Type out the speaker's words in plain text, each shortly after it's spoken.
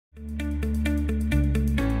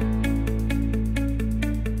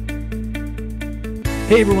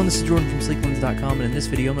Hey everyone, this is Jordan from Sleeklens.com, and in this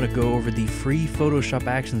video I'm going to go over the free Photoshop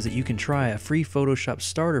actions that you can try, a free Photoshop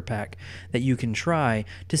starter pack that you can try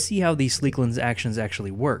to see how these Sleeklens actions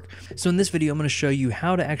actually work. So in this video I'm going to show you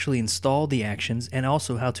how to actually install the actions and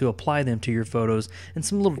also how to apply them to your photos and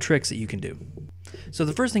some little tricks that you can do. So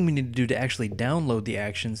the first thing we need to do to actually download the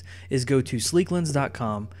actions is go to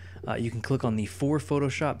Sleeklens.com. You can click on the For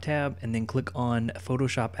Photoshop tab and then click on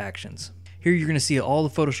Photoshop Actions. Here you're going to see all the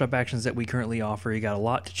Photoshop actions that we currently offer. You got a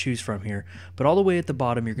lot to choose from here, but all the way at the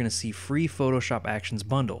bottom you're going to see free Photoshop actions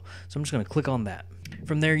bundle. So I'm just going to click on that.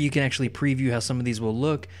 From there you can actually preview how some of these will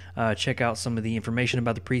look, check out some of the information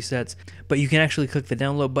about the presets, but you can actually click the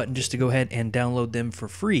download button just to go ahead and download them for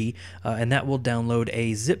free, and that will download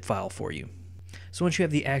a zip file for you. So once you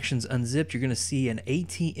have the actions unzipped, you're going to see an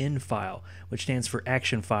ATN file, which stands for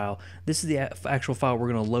action file. This is the actual file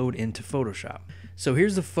we're going to load into Photoshop. So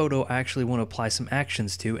here's the photo I actually want to apply some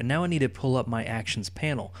actions to, and now I need to pull up my actions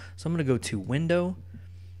panel. So I'm going to go to Window,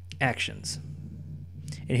 Actions.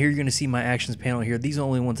 And here you're going to see my actions panel here. These are the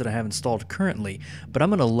only ones that I have installed currently, but I'm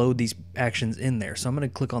going to load these actions in there. So I'm going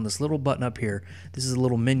to click on this little button up here. This is a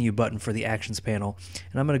little menu button for the actions panel,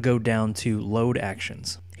 and I'm going to go down to Load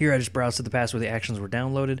Actions. Here I just browsed to the past where the actions were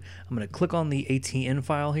downloaded. I'm going to click on the ATN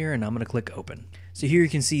file here, and I'm going to click Open. So here you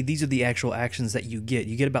can see these are the actual actions that you get.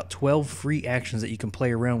 You get about 12 free actions that you can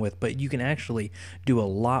play around with, but you can actually do a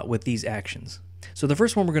lot with these actions. So the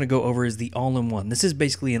first one we're going to go over is the all-in-one. This is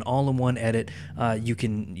basically an all-in-one edit. You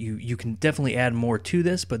can definitely add more to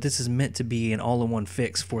this, but this is meant to be an all-in-one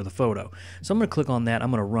fix for the photo. So I'm going to click on that. I'm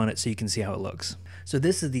going to run it so you can see how it looks. So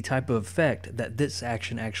this is the type of effect that this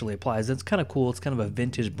action actually applies. It's kind of cool. It's kind of a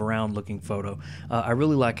vintage brown looking photo. I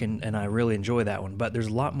really like it and I really enjoy that one, but there's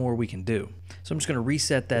a lot more we can do. So I'm just going to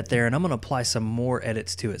reset that there, and I'm going to apply some more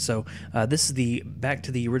edits to it. So this is the back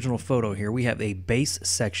to the original photo here. We have a base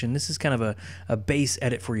section. This is kind of a base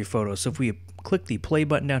edit for your photo. So if we click the play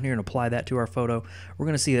button down here and apply that to our photo, we're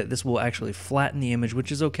going to see that this will actually flatten the image,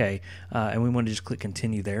 which is okay. And we want to just click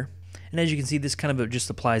continue there. And as you can see, this kind of just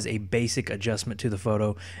applies a basic adjustment to the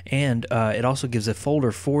photo, and it also gives a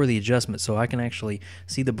folder for the adjustment, so I can actually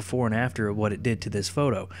see the before and after of what it did to this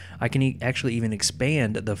photo. I can actually even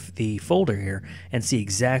expand the folder here and see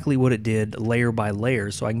exactly what it did layer by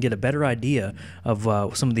layer, so I can get a better idea of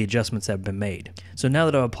some of the adjustments that have been made. So now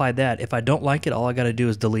that I've applied that, if I don't like it, all I got to do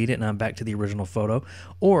is delete it and I'm back to the original photo,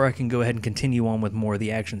 or I can go ahead and continue on with more of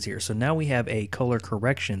the actions here. So now we have a color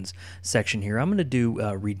corrections section here. I'm going to do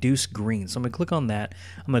reduce green. So I'm going to click on that.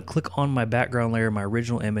 I'm going to click on my background layer, my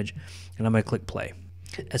original image, and I'm going to click play.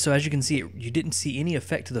 And so as you can see, you didn't see any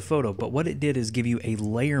effect to the photo, but what it did is give you a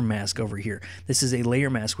layer mask over here. This is a layer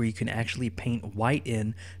mask where you can actually paint white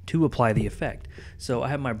in to apply the effect. So I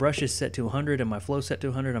have my brushes set to 100 and my flow set to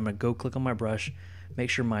 100. I'm going to go click on my brush, make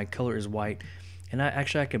sure my color is white, and I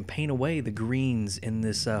can paint away the greens in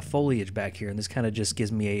this foliage back here, and this kind of just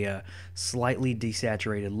gives me a slightly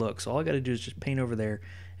desaturated look. So all I got to do is just paint over there,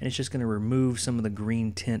 and it's just going to remove some of the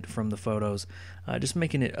green tint from the photos, just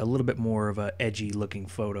making it a little bit more of a edgy looking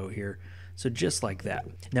photo here. So just like that.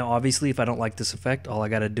 Now obviously if I don't like this effect, all I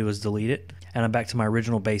got to do is delete it, and I'm back to my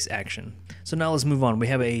original base action. So now let's move on. We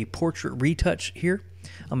have a portrait retouch here.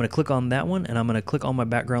 I'm going to click on that one, and I'm going to click on my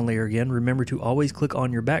background layer again. Remember to always click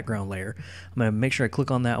on your background layer. I'm going to make sure I click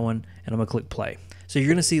on that one, and I'm going to click play. So you're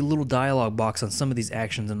going to see a little dialog box on some of these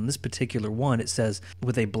actions, and on this particular one it says,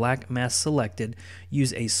 with a black mask selected,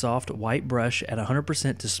 use a soft white brush at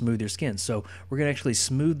 100% to smooth your skin. So we're going to actually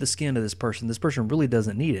smooth the skin of this person. This person really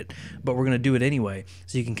doesn't need it, but we're going to do it anyway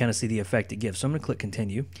so you can kind of see the effect it gives. So I'm going to click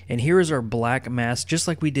continue, and here is our black mask, just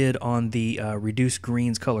like we did on the reduce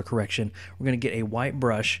greens color correction. We're going to get a white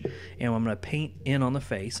brush, and I'm going to paint in on the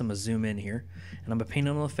face. I'm going to zoom in here, and I'm going to paint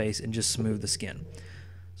on the face and just smooth the skin.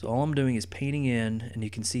 So all I'm doing is painting in, and you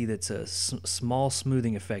can see that's a small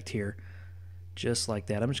smoothing effect here, just like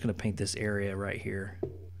that. I'm just going to paint this area right here,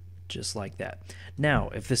 just like that. Now,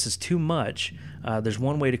 if this is too much, there's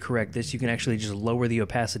one way to correct this. You can actually just lower the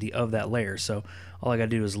opacity of that layer. So all I got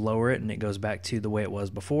to do is lower it, and it goes back to the way it was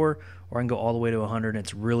before, or I can go all the way to 100, and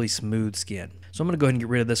it's really smooth skin. So I'm going to go ahead and get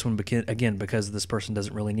rid of this one again because this person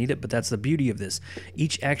doesn't really need it, but that's the beauty of this.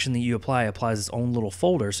 Each action that you apply applies its own little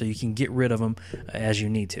folder, so you can get rid of them as you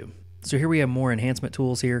need to. So here we have more enhancement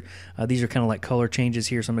tools here. These are kind of like color changes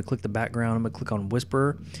here. So I'm going to click the background, I'm going to click on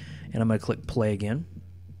Whisperer, and I'm going to click play again.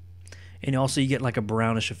 And also you get like a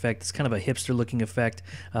brownish effect. It's kind of a hipster looking effect.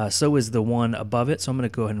 So is the one above it. So I'm going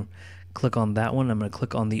to go ahead and click on that one. I'm going to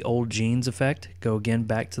click on the old jeans effect, go again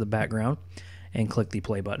back to the background, and click the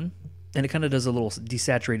play button. And it kind of does a little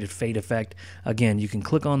desaturated fade effect. Again, you can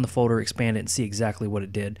click on the folder, expand it, and see exactly what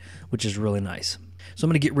it did, which is really nice. So I'm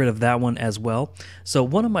going to get rid of that one as well. So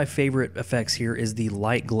one of my favorite effects here is the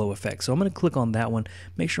light glow effect. So I'm going to click on that one,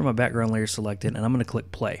 make sure my background layer is selected, and I'm going to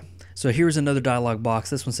click play. So here's another dialog box.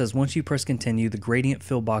 This one says, once you press continue, the gradient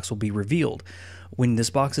fill box will be revealed. When this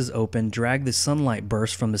box is open, drag the sunlight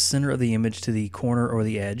burst from the center of the image to the corner or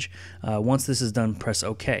the edge. Once this is done, press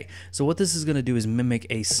OK. So what this is going to do is mimic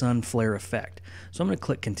a sun flare effect. So I'm going to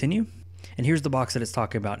click continue. And here's the box that it's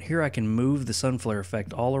talking about. Here I can move the sun flare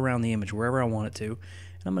effect all around the image wherever I want it to. And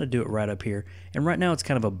I'm going to do it right up here. And right now it's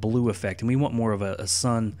kind of a blue effect, and we want more of a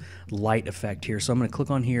sun light effect here. So I'm going to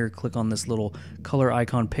click on here, click on this little color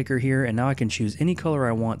icon picker here, and now I can choose any color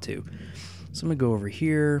I want to. So I'm going to go over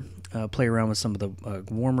here, play around with some of the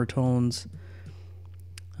warmer tones,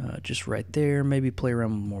 just right there. Maybe play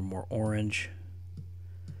around with more orange.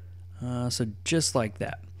 So just like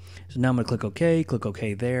that. So now I'm going to click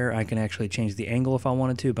OK there. I can actually change the angle if I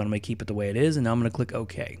wanted to, but I'm going to keep it the way it is, and now I'm going to click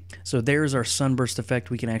OK. So there's our sunburst effect.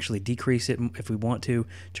 We can actually decrease it if we want to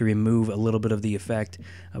remove a little bit of the effect.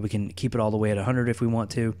 We can keep it all the way at 100 if we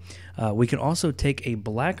want to. We can also take a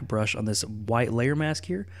black brush on this white layer mask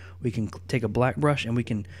here. We can take a black brush and we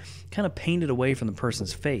can kind of paint it away from the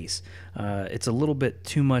person's face. It's a little bit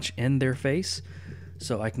too much in their face.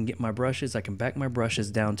 So I can get my brushes, I can back my brushes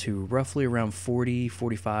down to roughly around 40,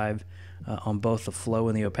 45 on both the flow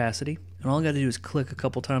and the opacity. And all I got to do is click a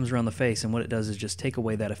couple times around the face, and what it does is just take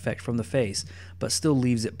away that effect from the face, but still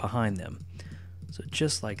leaves it behind them. So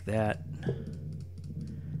just like that.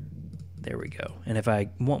 There we go. And if I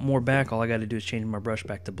want more back, all I got to do is change my brush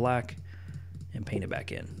back to black and paint it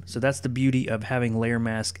back in. So that's the beauty of having layer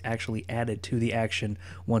mask actually added to the action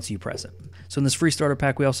once you press it. So in this free starter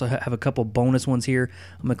pack, we also have a couple bonus ones here.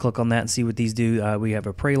 I'm going to click on that and see what these do. We have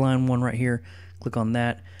a prey line one right here. Click on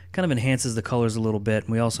that. Kind of enhances the colors a little bit.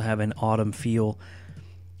 And we also have an autumn feel.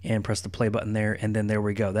 And press the play button there, and then there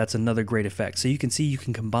we go. That's another great effect. So you can see you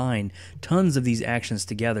can combine tons of these actions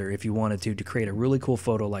together if you wanted to create a really cool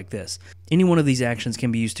photo like this. Any one of these actions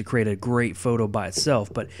can be used to create a great photo by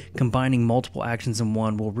itself, but combining multiple actions in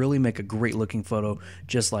one will really make a great looking photo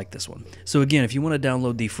just like this one. So again, if you want to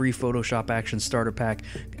download the free Photoshop Actions Starter Pack,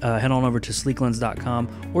 head on over to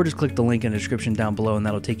Sleeklens.com or just click the link in the description down below, and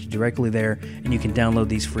that'll take you directly there, and you can download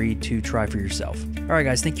these free to try for yourself. Alright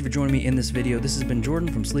guys, thank you for joining me in this video. This has been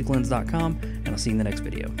Jordan from Sleeklens.com, and I'll see you in the next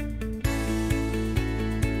video.